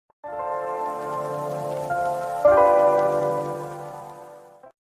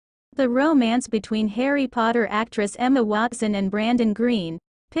The romance between Harry Potter actress Emma Watson and Brandon Greene,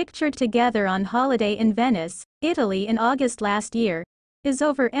 pictured together on holiday in Venice, Italy in August last year, is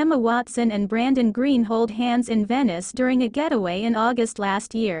over. Emma Watson and Brandon Greene hold hands in Venice during a getaway in August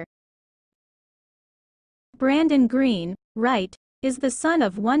last year. Brandon Greene, right, is the son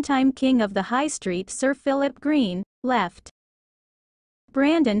of one-time king of the high street Sir Philip Greene, left.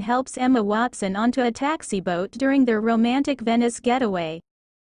 Brandon helps Emma Watson onto a taxi boat during their romantic Venice getaway.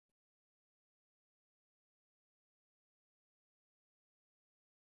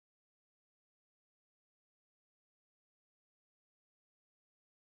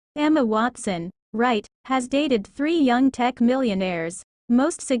 Emma Watson, right, has dated 3 young tech millionaires,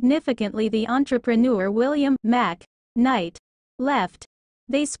 most significantly the entrepreneur William Mac Knight, left.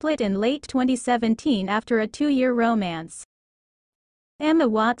 They split in late 2017 after a 2-year romance. Emma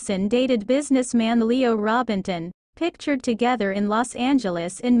Watson dated businessman Leo Robinson, pictured together in Los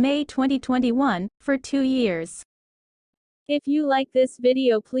Angeles in May 2021, for 2 years. If you like this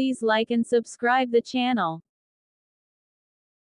video, please like and subscribe the channel.